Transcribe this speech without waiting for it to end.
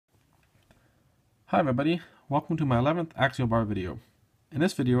Hi everybody, welcome to my 11th axial bar video. In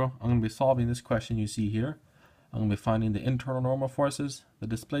this video, I'm going to be solving this question you see here. I'm going to be finding the internal normal forces, the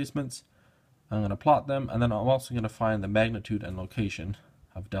displacements, I'm going to plot them, and then I'm also going to find the magnitude and location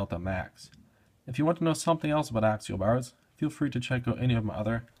of delta max. If you want to know something else about axial bars, feel free to check out any of my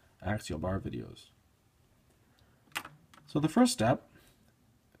other axial bar videos. So the first step,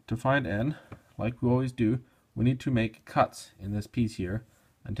 to find n, like we always do, we need to make cuts in this piece here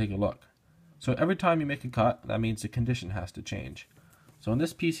and take a look. So every time you make a cut, that means the condition has to change. So in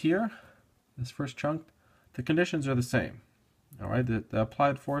this piece here, this first chunk, the conditions are the same. All right, the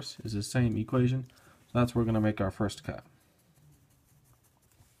applied force is the same equation. So that's where we're going to make our first cut.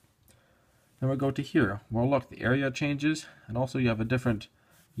 Then we'll go to here. Well, look, the area changes, and also you have a different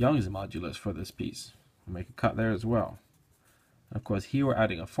Young's modulus for this piece. We'll make a cut there as well. And of course, here we're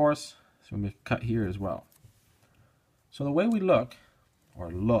adding a force, so we'll make a cut here as well. So the way we look,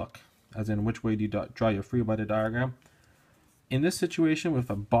 as in which way do you draw your free body diagram, in this situation with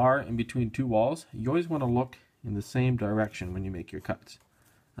a bar in between two walls, you always want to look in the same direction when you make your cuts.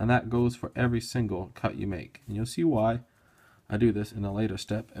 And that goes for every single cut you make. And you'll see why I do this in a later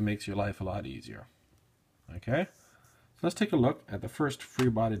step. It makes your life a lot easier. Okay, so let's take a look at the first free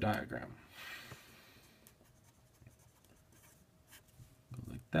body diagram. Go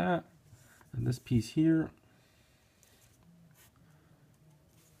like that. And this piece here,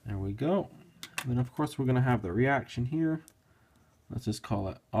 there we go. And then of course we're going to have the reaction here. Let's just call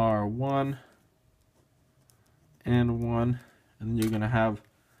it R1, N1, and then you're going to have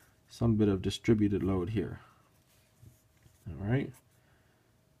some bit of distributed load here. All right,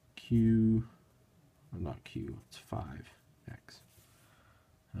 Q, or not Q, it's 5x.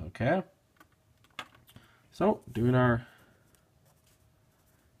 Okay, so doing our,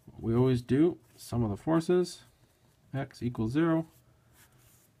 what we always do, sum of the forces, x equals 0.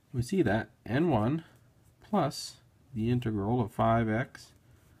 We see that N1 plus the integral of 5x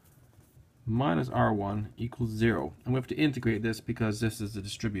minus R1 equals 0. And we have to integrate this because this is the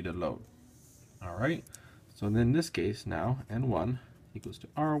distributed load. Alright, so then in this case now, N1 equals to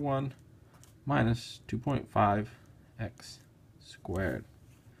R1 minus 2.5x squared.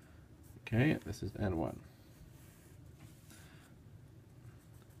 Okay, this is N1.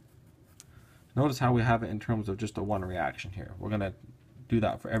 Notice how we have it in terms of just a one reaction here. We're going to do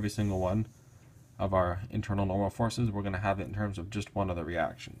that for every single one of our internal normal forces. We're going to have it in terms of just one of the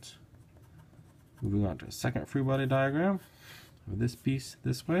reactions. Moving on to a second free body diagram of this piece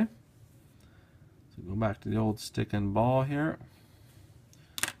this way. So go back to the old stick and ball here.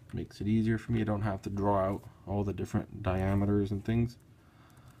 Makes it easier for me. I don't have to draw out all the different diameters and things.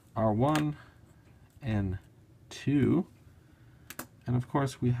 R1 and 2. And of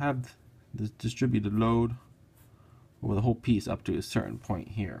course we have this distributed load over the whole piece up to a certain point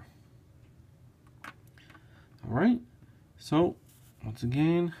here. Alright, so once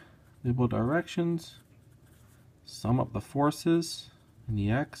again, label directions, sum up the forces in the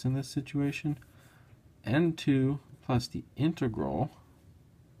x in this situation, N2 plus the integral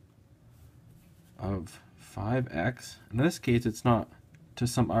of 5x. In this case, it's not to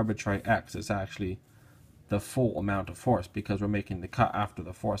some arbitrary x, it's actually the full amount of force because we're making the cut after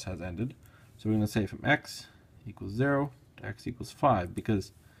the force has ended. So we're going to say from x equals 0 to x equals 5,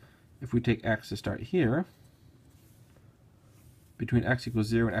 because if we take x to start here, between x equals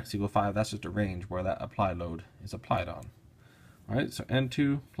 0 and x equals 5, that's just a range where that applied load is applied on. Alright, so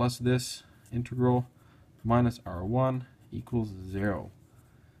N2 plus this integral minus R1 equals 0.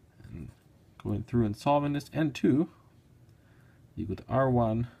 And going through and solving this, N2 equal to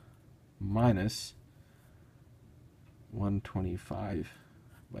R1 minus 125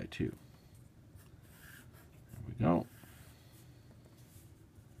 by 2. There we go.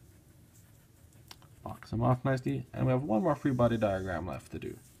 Box them off nicely, and we have one more free body diagram left to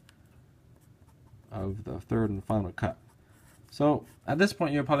do of the third and final cut. So at this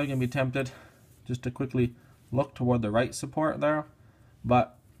point you're probably going to be tempted just to quickly look toward the right support there,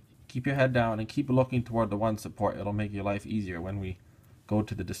 but keep your head down and keep looking toward the one support. It'll make your life easier when we go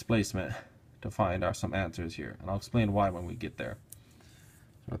to the displacement to find some answers here, and I'll explain why when we get there.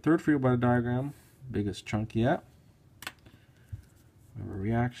 So our third free body diagram, biggest chunk yet. We have a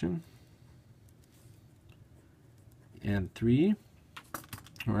reaction. And 3.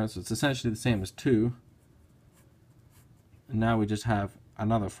 Alright, so it's essentially the same as 2. And now we just have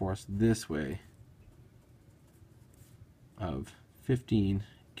another force this way of 15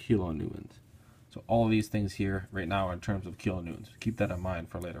 kilonewtons. So all of these things here right now are in terms of kilonewtons. Keep that in mind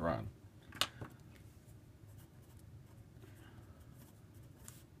for later on.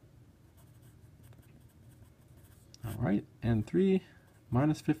 Alright, and 3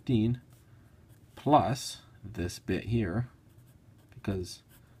 minus 15 plus this bit here, because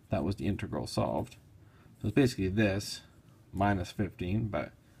that was the integral solved. So it's basically this minus 15,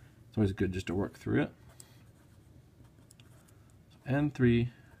 but it's always good just to work through it. So n3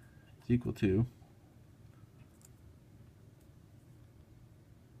 is equal to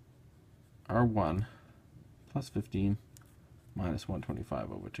r1 plus 15 minus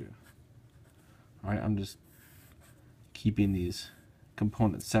 125 over 2. Alright, I'm just keeping these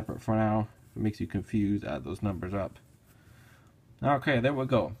components separate for now. If it makes you confused, add those numbers up. Okay, there we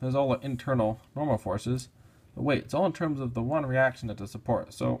go. There's all the internal normal forces. But wait, it's all in terms of the one reaction at the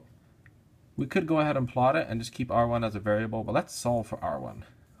support. So we could go ahead and plot it and just keep R1 as a variable, but let's solve for R1.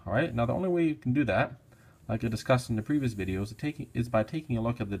 Alright, now the only way you can do that, like I discussed in the previous videos, is by taking a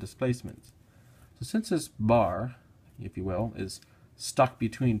look at the displacements. So since this bar, if you will, is stuck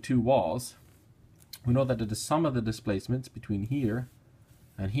between two walls, we know that the sum of the displacements between here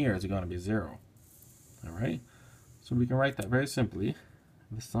and here is going to be 0. Alright, so we can write that very simply.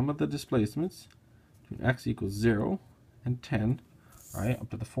 The sum of the displacements between x equals 0 and 10, alright,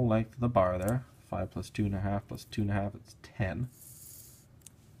 up to the full length of the bar there, 5 plus 2.5 plus 2.5, it's 10.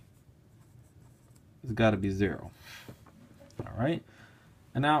 It's got to be 0. Alright,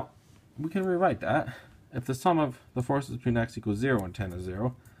 and now we can rewrite that. If the sum of the forces between x equals 0 and 10 is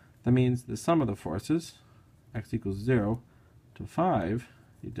 0, that means the sum of the forces, x equals 0 to 5,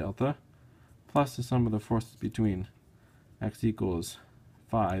 d delta, plus the sum of the forces between x equals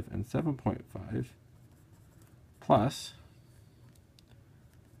 5 and 7.5, plus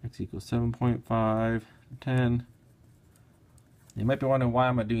x equals 7.5, 10. You might be wondering, why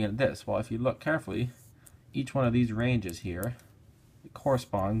am I doing this? Well, if you look carefully, each one of these ranges here, it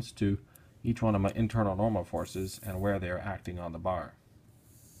corresponds to each one of my internal normal forces and where they are acting on the bar.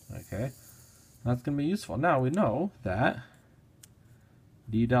 Okay, that's going to be useful. Now we know that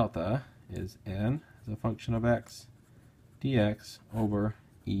d delta is n as a function of x dx over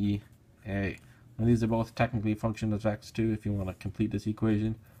ea. Now these are both technically functions of x too if you want to complete this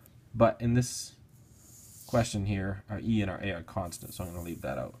equation, but in this question here our e and our a are constant, so I'm going to leave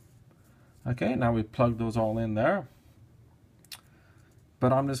that out. Okay, now we plug those all in there,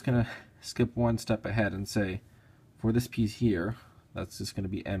 but I'm just going to skip one step ahead and say for this piece here, that's just going to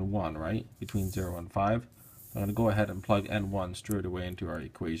be n1, right, between 0 and 5. I'm going to go ahead and plug n1 straight away into our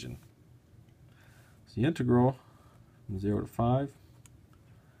equation. So the integral from 0 to 5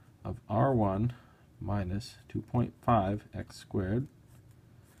 of r1 minus 2.5 x squared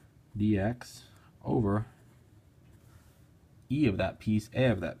dx over e of that piece, a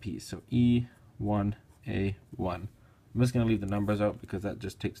of that piece, so e1, a1. I'm just going to leave the numbers out because that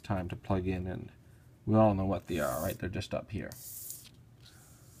just takes time to plug in, and we all know what they are, right? They're just up here.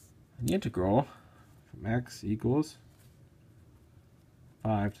 And the integral from x equals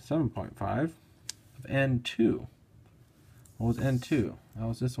 5 to 7.5 of n2. What was n2? That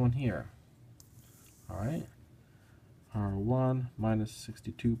was this one here. Alright. r1 minus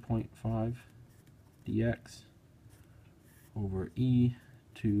 62.5 dx over e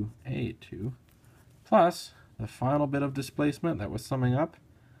to a2 plus the final bit of displacement that was summing up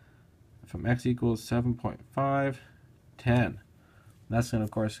from x equals 7.5, 10. That's going to,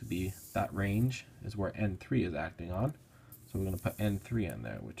 of course, be that range is where n3 is acting on. So we're going to put n3 in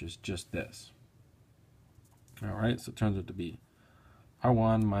there, which is just this. Alright, so it turns out to be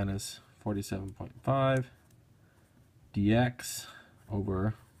r1 minus 47.5 dx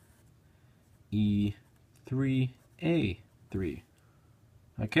over e3, a3.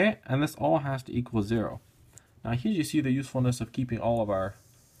 Okay, and this all has to equal 0. Now here you see the usefulness of keeping all of our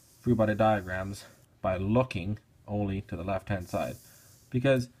free body diagrams by looking only to the left hand side,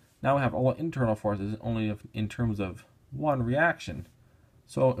 because now we have all internal forces only in terms of one reaction.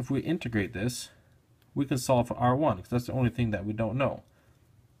 So if we integrate this, we can solve for r1 because that's the only thing that we don't know.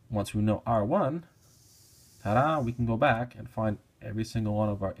 Once we know r1, ta-da, we can go back and find every single one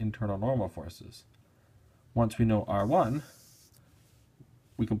of our internal normal forces. Once we know r1,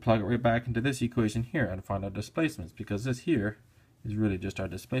 we can plug it right back into this equation here and find our displacements, because this here is really just our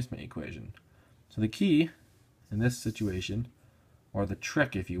displacement equation. So the key in this situation, or the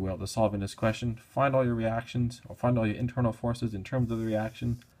trick if you will, to solving this question, find all your reactions or find all your internal forces in terms of the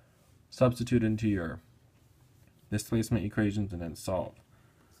reaction, substitute into your displacement equations, and then solve.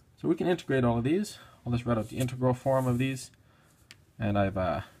 So we can integrate all of these. I'll just write out the integral form of these, and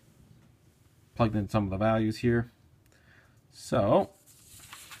I've plugged in some of the values here. So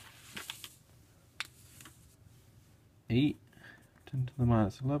 8, 10 to the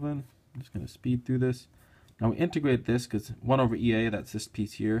minus 11. I'm just going to speed through this. Now we integrate this because 1 over EA, that's this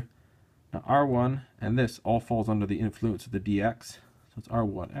piece here. Now R1 and this all falls under the influence of the dx. So it's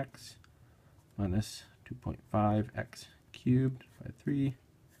R1x minus 2.5x cubed by 3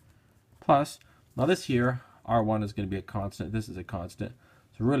 plus, now this here, r1 is going to be a constant, this is a constant,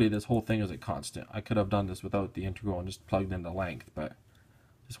 so really this whole thing is a constant. I could have done this without the integral and just plugged in the length, but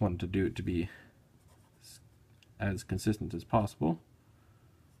just wanted to do it to be as consistent as possible.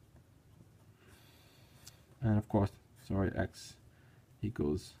 And of course, sorry, x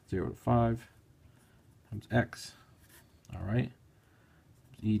equals 0 to 5 times x, alright,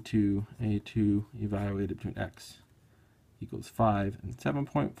 e2, a2 evaluated between x equals 5 and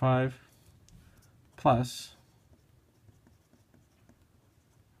 7.5 plus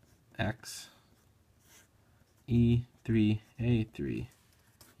x e3, a3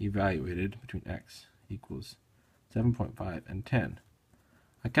 evaluated between x equals 7.5 and 10.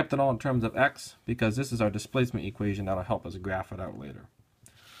 I kept it all in terms of x because this is our displacement equation that'll help us graph it out later.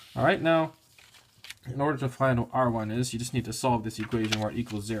 Alright, now in order to find what r1 is, you just need to solve this equation where it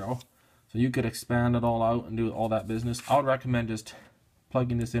equals 0. So you could expand it all out and do all that business. I would recommend just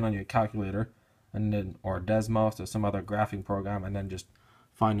plugging this in on your calculator and then, or Desmos or some other graphing program, and then just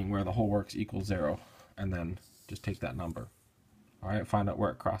finding where the whole works equals 0 and then just take that number. Alright, find out where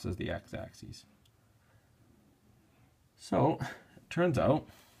it crosses the x-axis. So it turns out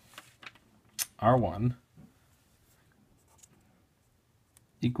r1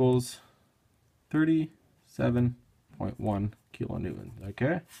 equals 37.1 kilonewtons.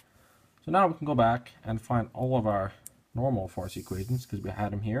 Okay, so now we can go back and find all of our normal force equations because we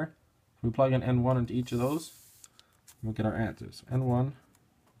had them here. We plug in N1 into each of those, we'll get our answers. N1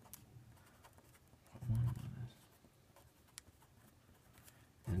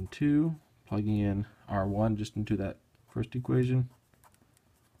 N2, plugging in R1 just into that first equation,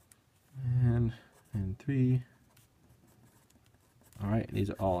 and N3. Alright, these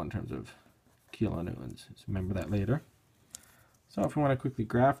are all in terms of kilonewtons, so remember that later. So if we want to quickly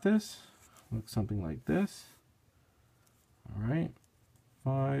graph this, looks something like this. Alright,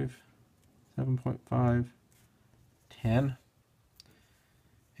 5, 7.5, 10,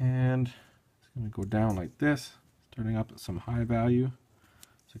 and it's going to go down like this, starting up at some high value.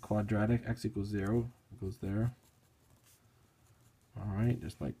 It's a quadratic, x equals 0, it goes there. Alright,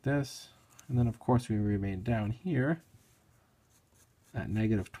 just like this. And then of course we remain down here at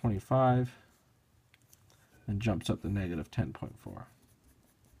negative 25, and jumps up to negative 10.4.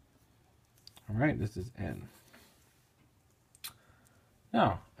 Alright, this is n.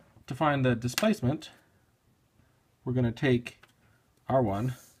 Now, to find the displacement, we're going to take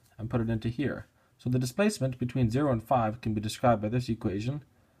r1 and put it into here. So the displacement between 0 and 5 can be described by this equation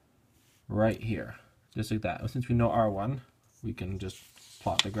right here, just like that. Since we know r1, we can just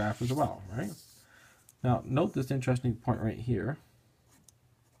plot the graph as well, right? Now, note this interesting point right here.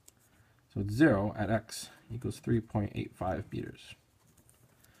 So it's 0 at x equals 3.85 meters.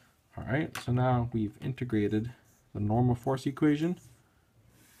 Alright, so now we've integrated the normal force equation.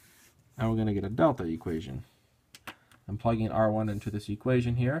 Now we're going to get a delta equation. I'm plugging r1 into this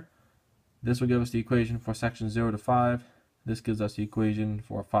equation here. This will give us the equation for section 0 to 5. This gives us the equation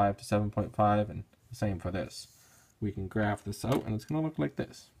for 5 to 7.5, and the same for this. We can graph this out, and it's going to look like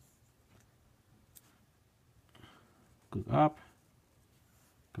this. Goes up,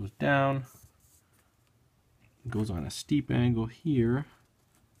 goes down, goes on a steep angle here,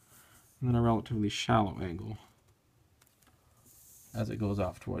 and then a relatively shallow angle as it goes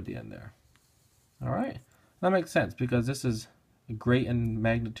off toward the end there. Alright, that makes sense because this is great in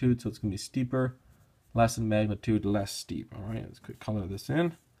magnitude, so it's going to be steeper, less in magnitude, less steep. Alright, let's quick color this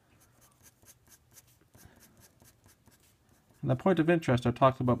in. And the point of interest I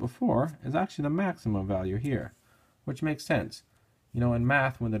talked about before is actually the maximum value here, which makes sense. You know, in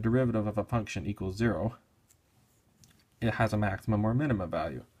math, when the derivative of a function equals 0, it has a maximum or minimum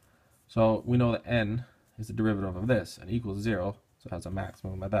value. So we know that n is the derivative of this, and equals 0, so it has a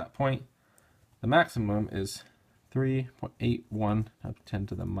maximum at that point. The maximum is 3.81 times 10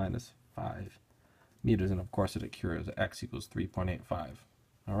 to the minus 5 meters, and of course it occurs at x equals 3.85.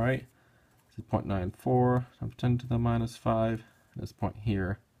 Alright, this is 0.94 times 10 to the minus 5. This point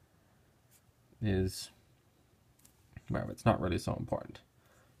here is, well, it's not really so important.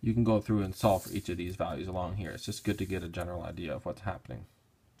 You can go through and solve for each of these values along here. It's just good to get a general idea of what's happening.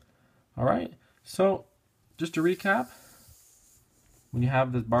 Alright, so just to recap, when you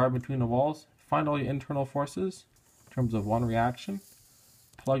have this bar between the walls, find all your internal forces in terms of one reaction,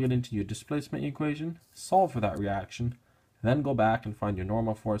 plug it into your displacement equation, solve for that reaction, then go back and find your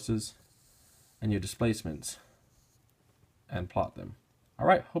normal forces and your displacements and plot them.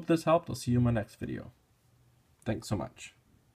 Alright, hope this helped. I'll see you in my next video. Thanks so much.